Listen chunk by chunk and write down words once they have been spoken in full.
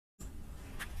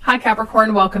Hi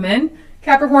Capricorn, welcome in.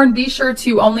 Capricorn, be sure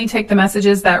to only take the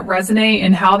messages that resonate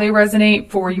and how they resonate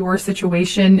for your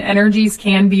situation. Energies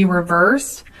can be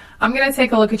reversed. I'm going to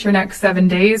take a look at your next 7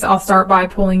 days. I'll start by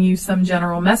pulling you some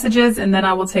general messages, and then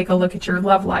I will take a look at your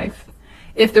love life.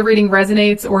 If the reading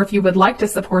resonates, or if you would like to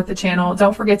support the channel,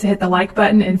 don't forget to hit the like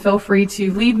button and feel free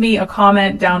to leave me a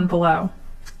comment down below.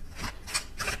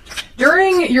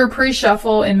 During your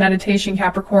pre-shuffle in meditation,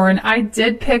 Capricorn, I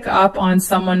did pick up on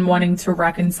someone wanting to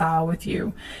reconcile with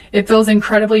you. It feels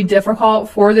incredibly difficult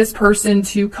for this person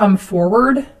to come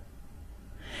forward.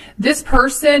 This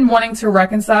person wanting to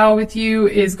reconcile with you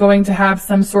is going to have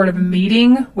some sort of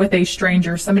meeting with a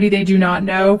stranger, somebody they do not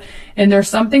know, and there's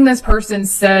something this person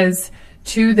says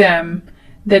to them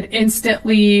that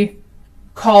instantly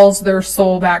calls their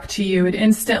soul back to you. It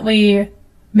instantly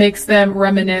makes them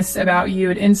reminisce about you.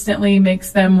 It instantly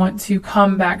makes them want to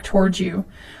come back towards you.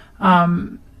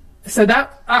 So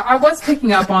that I was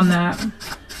picking up on that.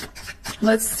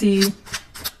 Let's see.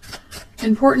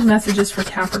 Important messages for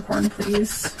Capricorn,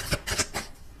 please.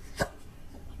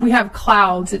 We have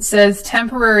clouds. It says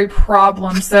temporary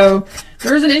problem. So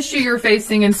there's an issue you're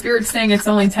facing and Spirit's saying it's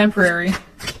only temporary.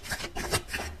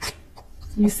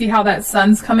 You see how that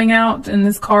sun's coming out in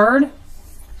this card?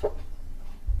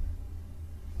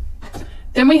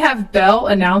 Then we have bell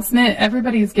announcement.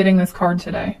 Everybody's getting this card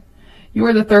today. You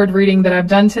are the third reading that I've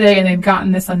done today, and they've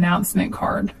gotten this announcement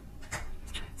card.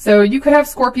 So you could have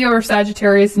Scorpio or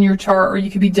Sagittarius in your chart, or you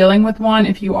could be dealing with one.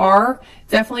 If you are,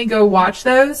 definitely go watch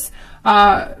those.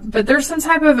 But there's some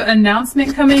type of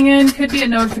announcement coming in. Could be a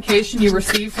notification you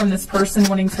receive from this person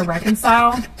wanting to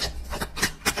reconcile.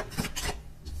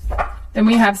 Then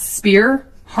we have Spear,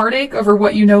 heartache over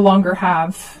what you no longer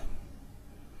have.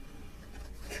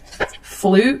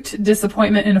 Flute,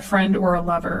 disappointment in a friend or a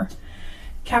lover.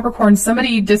 Capricorn,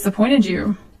 somebody disappointed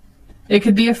you. It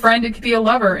could be a friend, it could be a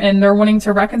lover, and they're wanting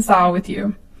to reconcile with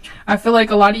you. I feel like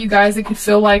a lot of you guys, it could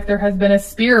feel like there has been a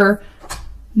spear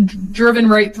driven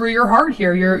right through your heart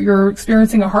here. You're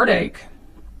experiencing a heartache.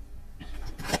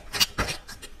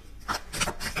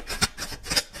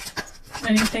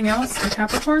 Anything else for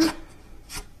Capricorn?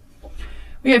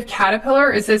 We have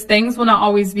Caterpillar. It says things will not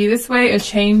always be this way. A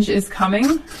change is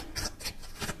coming.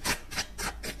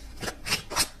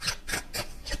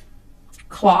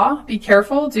 Claw, be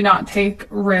careful. Do not take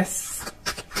risks.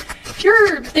 If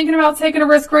you're thinking about taking a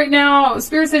risk right now,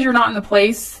 Spirit says you're not in the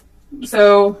place.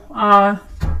 So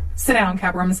sit down,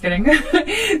 Capricorn. I'm just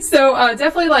kidding. So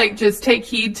definitely like just take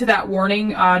heed to that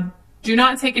warning. Do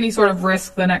not take any sort of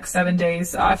risk the next 7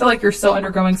 days. I feel like you're still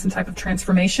undergoing some type of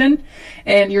transformation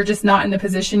and you're just not in the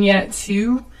position yet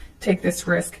to take this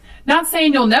risk. Not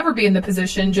saying you'll never be in the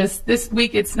position, just this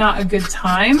week it's not a good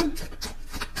time.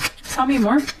 Tell me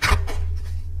more.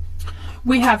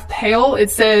 We have Pale.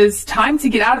 It says time to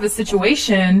get out of a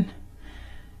situation.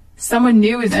 Someone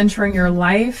new is entering your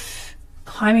life,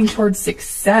 climbing towards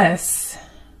success.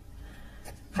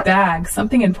 Bag,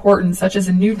 something important such as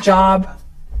a new job.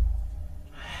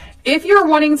 If you're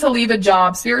wanting to leave a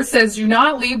job, Spirit says do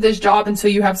not leave this job until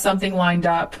you have something lined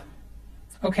up.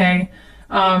 Okay?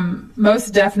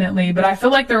 Most definitely. But I feel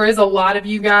like there is a lot of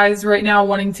you guys right now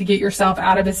wanting to get yourself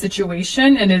out of a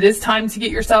situation, and it is time to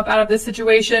get yourself out of this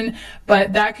situation,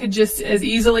 but that could just as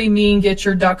easily mean get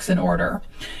your ducks in order.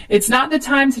 It's not the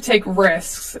time to take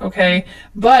risks, okay?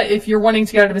 But if you're wanting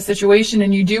to get out of a situation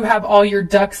and you do have all your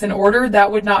ducks in order, that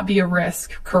would not be a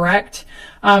risk, correct?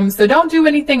 So don't do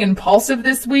anything impulsive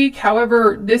this week.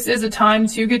 However, this is a time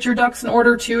to get your ducks in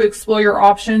order, to explore your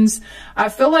options. I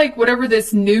feel like whatever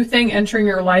this new thing entering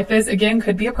your life is, again,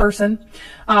 could be a person.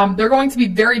 They're going to be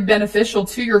very beneficial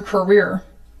to your career.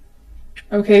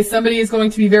 Okay, somebody is going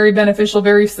to be very beneficial,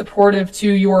 very supportive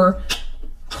to your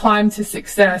climb to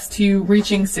success, to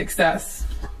reaching success.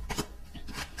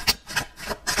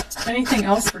 Anything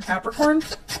else for Capricorn?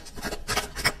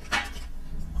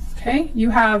 Okay, you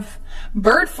have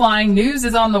bird flying, news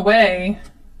is on the way.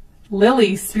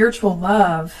 Lily, spiritual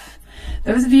love.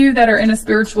 Those of you that are in a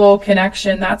spiritual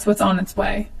connection, that's what's on its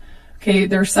way. Okay,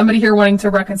 there's somebody here wanting to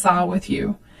reconcile with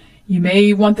you. You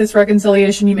may want this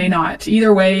reconciliation, you may not.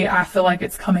 Either way, I feel like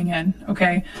it's coming in,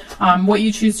 okay? What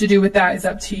you choose to do with that is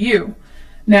up to you.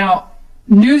 Now,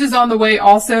 news is on the way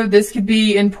also. This could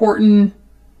be important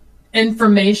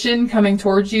information coming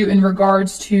towards you in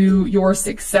regards to your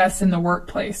success in the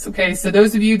workplace. Okay, so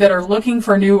those of you that are looking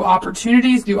for new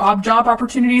opportunities, new job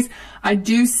opportunities, I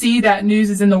do see that news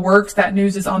is in the works. That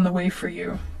news is on the way for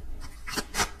you.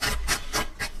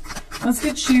 Let's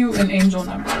get you an angel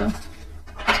number.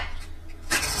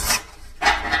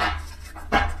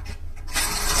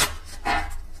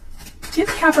 Give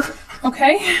Capricorn.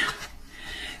 Okay.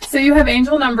 So you have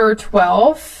angel number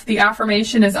 12. The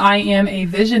affirmation is, I am a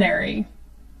visionary.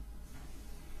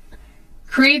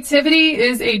 Creativity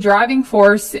is a driving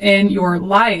force in your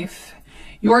life.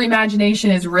 Your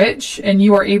imagination is rich, and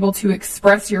you are able to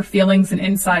express your feelings and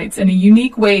insights in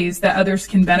unique ways that others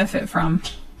can benefit from.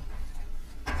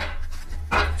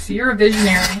 So you're a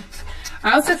visionary.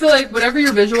 I also feel like whatever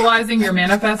you're visualizing, you're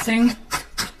manifesting.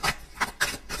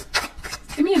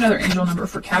 Give me another angel number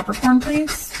for Capricorn,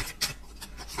 please.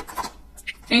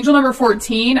 Angel number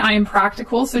 14, I am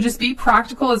practical. So just be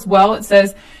practical as well. It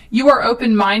says, you are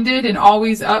open-minded and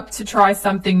always up to try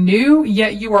something new,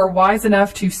 yet you are wise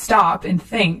enough to stop and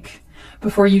think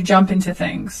before you jump into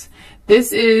things.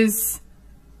 This is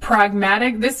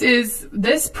pragmatic. This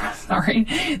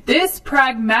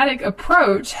pragmatic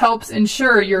approach helps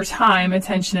ensure your time,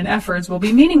 attention, and efforts will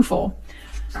be meaningful.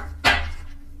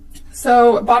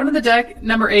 So bottom of the deck,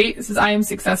 number 8, it says, I am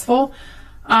successful.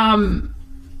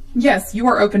 Yes, you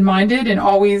are open-minded and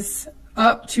always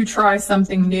up to try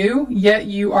something new, yet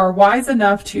you are wise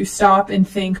enough to stop and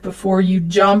think before you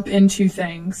jump into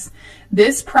things.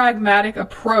 This pragmatic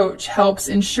approach helps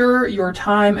ensure your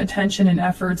time, attention, and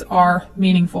efforts are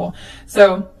meaningful.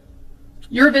 So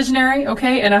you're a visionary,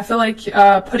 okay? And I feel like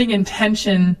putting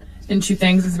intention into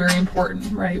things is very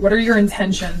important, right? What are your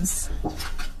intentions?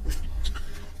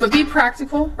 But be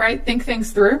practical, right? Think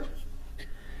things through.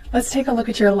 Let's take a look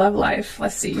at your love life.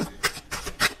 Let's see.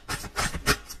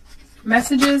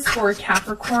 Messages for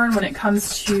Capricorn when it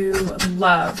comes to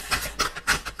love.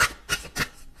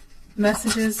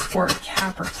 Messages for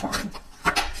Capricorn.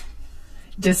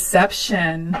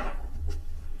 Deception.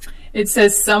 It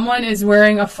says someone is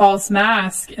wearing a false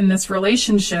mask in this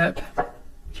relationship.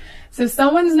 So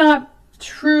someone's not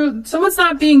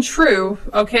being true,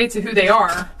 okay, to who they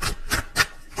are.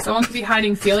 Someone could be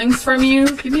hiding feelings from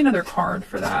you. Give me another card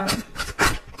for that.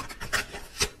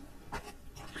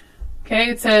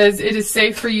 Okay, it says, it is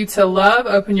safe for you to love,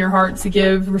 open your heart to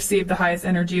give, receive the highest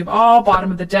energy of all.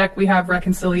 Bottom of the deck, we have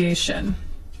reconciliation.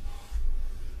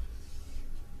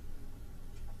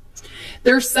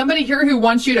 There's somebody here who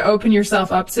wants you to open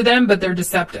yourself up to them, but they're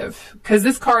deceptive. Because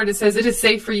this card, it says, it is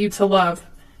safe for you to love.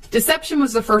 Deception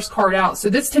was the first card out. So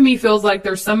this to me feels like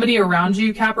there's somebody around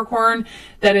you, Capricorn,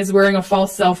 that is wearing a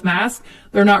false self mask.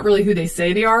 They're not really who they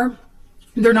say they are.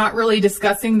 They're not really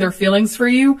discussing their feelings for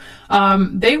you.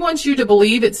 They want you to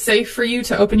believe it's safe for you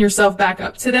to open yourself back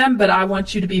up to them, but I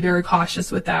want you to be very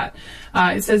cautious with that.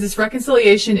 It says this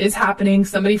reconciliation is happening.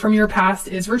 Somebody from your past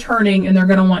is returning, and they're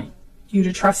going to want you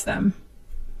to trust them.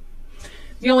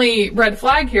 The only red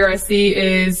flag here I see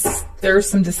is there's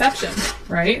some deception,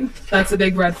 right? That's a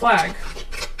big red flag.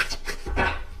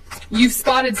 You've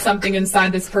spotted something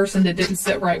inside this person that didn't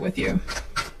sit right with you.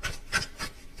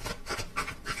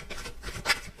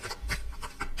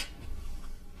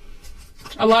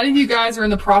 A lot of you guys are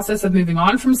in the process of moving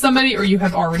on from somebody, or you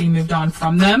have already moved on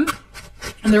from them,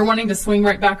 and they're wanting to swing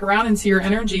right back around into your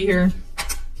energy here.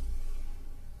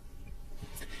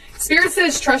 Spirit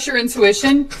says trust your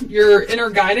intuition, your inner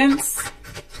guidance.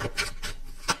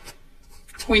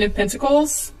 Queen of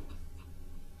Pentacles.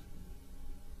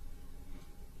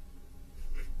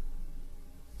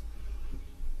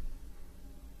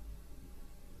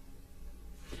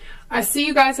 I see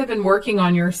you guys have been working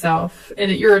on yourself,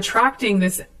 and you're attracting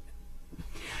this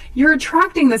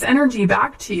energy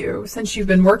back to you since you've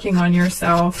been working on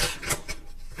yourself.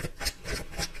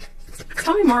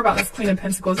 Tell me more about this Queen of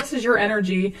Pentacles. This is your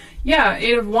energy. Yeah,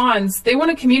 Eight of Wands. They want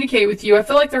to communicate with you. I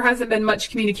feel like there hasn't been much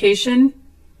communication.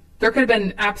 There could have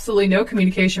been absolutely no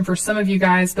communication for some of you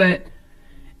guys, but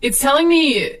it's telling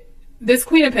me this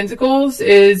Queen of Pentacles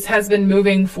has been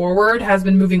moving forward, has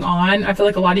been moving on. I feel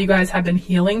like a lot of you guys have been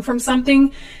healing from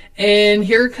something, and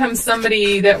here comes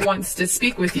somebody that wants to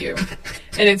speak with you.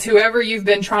 And it's whoever you've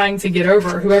been trying to get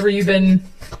over, whoever you've been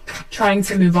trying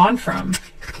to move on from.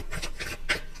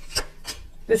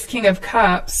 This King of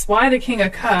Cups. Why the King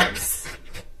of Cups?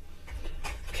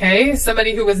 Okay,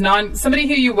 somebody who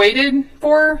you waited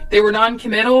for, they were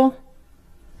non-committal.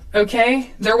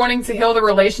 Okay, they're wanting to heal the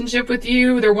relationship with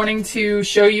you. They're wanting to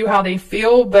show you how they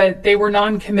feel, but they were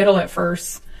non-committal at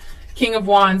first. King of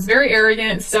Wands, very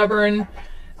arrogant, stubborn.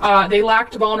 They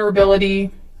lacked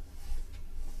vulnerability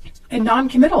and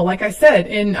non-committal, like I said.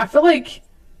 And I feel like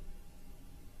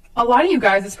a lot of you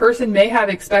guys, this person may have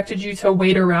expected you to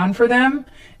wait around for them.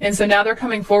 And so now they're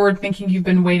coming forward thinking you've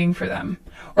been waiting for them,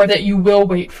 or that you will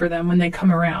wait for them when they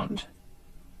come around.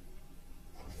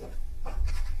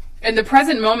 In the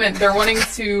present moment, they're wanting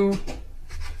to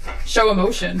show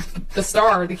emotion. The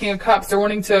Star, the King of Cups, they're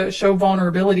wanting to show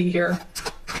vulnerability here.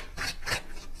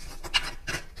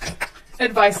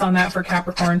 Advice on that for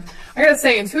Capricorn. I gotta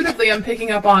say, intuitively, I'm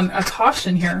picking up on a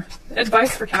caution here.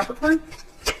 Advice for Capricorn.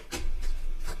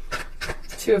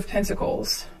 Two of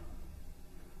Pentacles.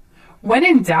 When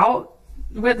in doubt,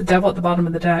 we have the Devil at the bottom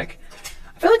of the deck.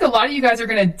 I feel like a lot of you guys are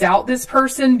going to doubt this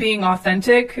person being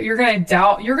authentic. You're going to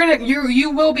doubt,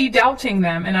 you will be doubting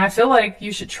them. And I feel like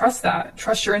you should trust that.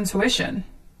 Trust your intuition.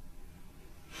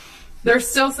 There's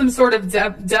still some sort of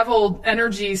devil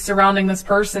energy surrounding this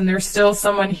person. There's still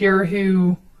someone here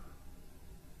who,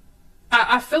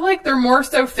 I feel like they're more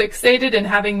so fixated in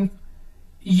having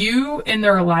you in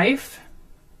their life.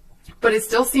 But it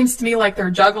still seems to me like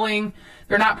they're juggling.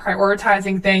 They're not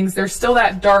prioritizing things. There's still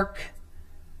that dark,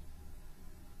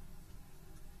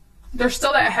 there's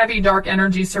still that heavy dark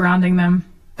energy surrounding them.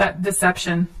 That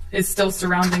deception is still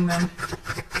surrounding them.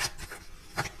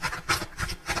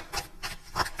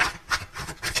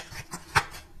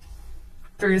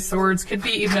 Three of Swords. Could be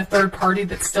even a third party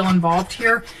that's still involved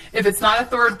here. If it's not a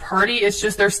third party, it's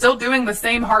just they're still doing the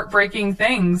same heartbreaking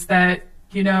things that,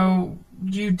 you know,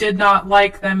 you did not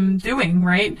like them doing,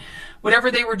 right?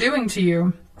 Whatever they were doing to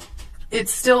you,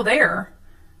 it's still there.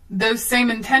 Those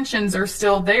same intentions are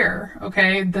still there,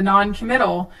 okay? The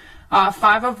non-committal.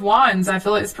 Five of Wands, I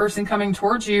feel like this person coming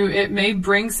towards you, it may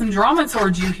bring some drama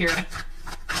towards you here.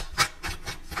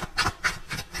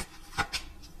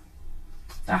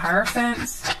 The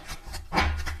Hierophant.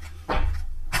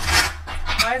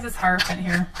 Why is this Hierophant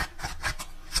here?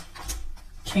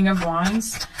 King of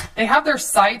Wands. They have their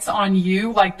sights on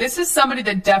you. Like, this is somebody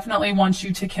that definitely wants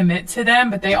you to commit to them,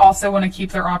 but they also want to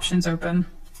keep their options open.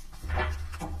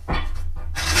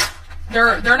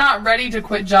 They're not ready to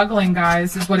quit juggling,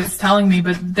 guys, is what it's telling me,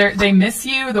 but they miss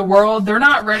you, the world. They're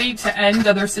not ready to end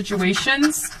other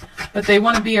situations, but they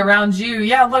want to be around you.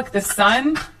 Yeah, look, the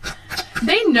Sun.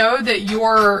 They know that you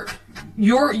are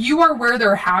where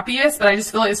they're happiest, but I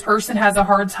just feel like this person has a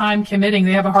hard time committing.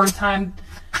 They have a hard time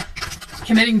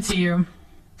committing to you.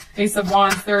 Ace of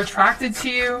Wands, they're attracted to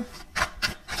you.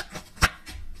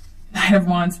 Knight of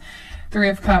Wands, Three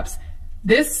of Cups.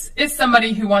 This is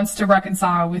somebody who wants to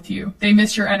reconcile with you. They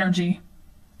miss your energy.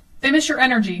 They miss your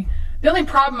energy. The only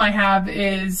problem I have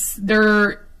is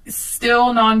they're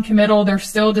still non-committal. They're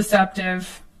still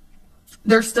deceptive.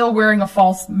 They're still wearing a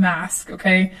false mask,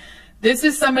 okay? This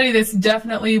is somebody that's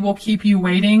definitely will keep you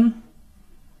waiting.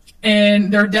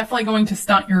 And they're definitely going to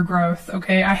stunt your growth,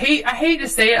 okay? I hate to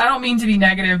say it. I don't mean to be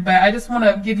negative, but I just want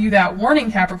to give you that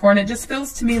warning, Capricorn. It just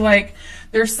feels to me like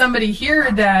there's somebody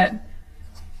here that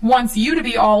wants you to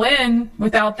be all in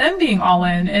without them being all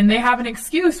in. And they have an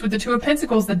excuse with the Two of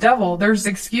Pentacles, the Devil. There's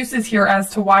excuses here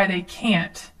as to why they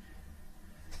can't.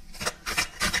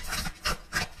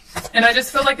 And I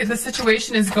just feel like the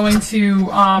situation is going to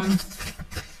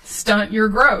stunt your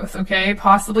growth, okay?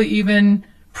 Possibly even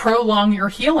prolong your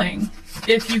healing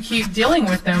if you keep dealing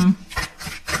with them.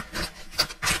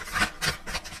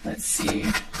 Let's see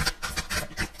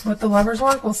what the Lover's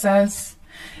Oracle says.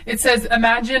 It says,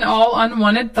 imagine all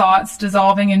unwanted thoughts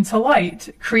dissolving into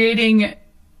light, creating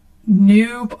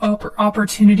new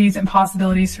opportunities and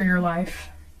possibilities for your life.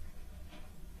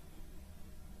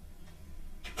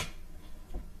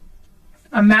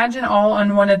 Imagine all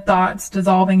unwanted thoughts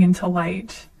dissolving into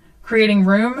light, creating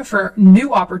room for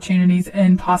new opportunities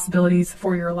and possibilities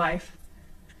for your life.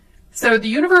 So the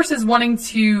universe is wanting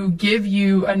to give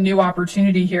you a new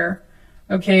opportunity here,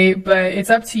 okay? But it's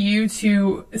up to you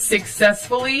to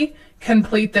successfully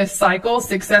complete this cycle,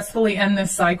 successfully end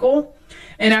this cycle.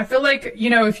 And I feel like, you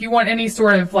know, if you want any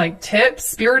sort of like tips,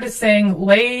 Spirit is saying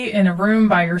lay in a room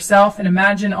by yourself and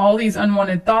imagine all these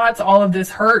unwanted thoughts, all of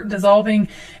this hurt dissolving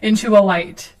into a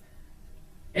light.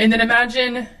 And then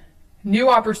imagine new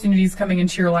opportunities coming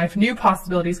into your life, new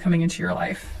possibilities coming into your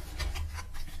life.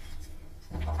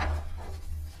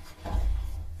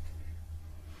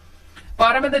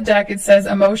 Bottom of the deck, it says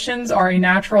emotions are a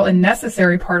natural and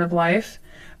necessary part of life,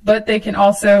 but they can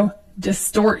also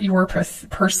distort your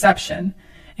perception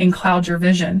and cloud your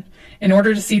vision. In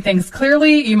order to see things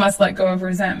clearly, you must let go of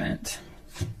resentment.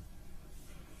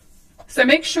 So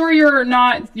make sure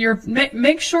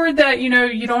make sure that, you know,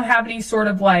 you don't have any sort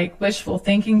of like wishful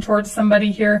thinking towards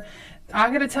somebody here. I'm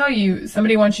going to tell you,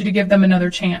 somebody wants you to give them another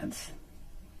chance.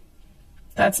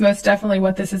 That's most definitely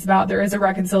what this is about. There is a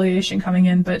reconciliation coming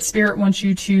in, but Spirit wants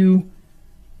you to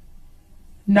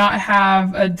not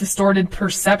have a distorted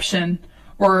perception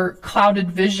or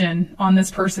clouded vision on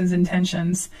this person's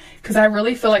intentions. Because I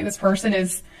really feel like this person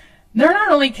is, they're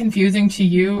not only confusing to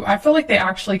you, I feel like they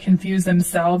actually confuse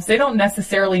themselves. They don't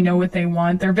necessarily know what they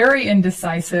want. They're very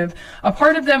indecisive. A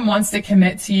part of them wants to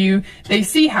commit to you. They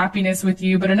see happiness with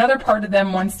you, but another part of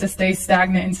them wants to stay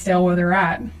stagnant and stale where they're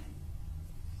at.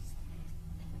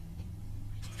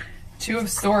 Two of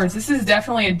Swords. This is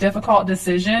definitely a difficult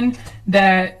decision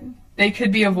that they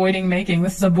could be avoiding making.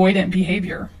 This is avoidant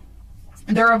behavior.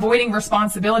 They're avoiding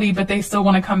responsibility, but they still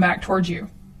want to come back towards you.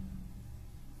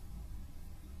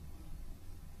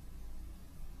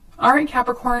 All right,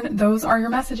 Capricorn, those are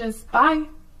your messages. Bye.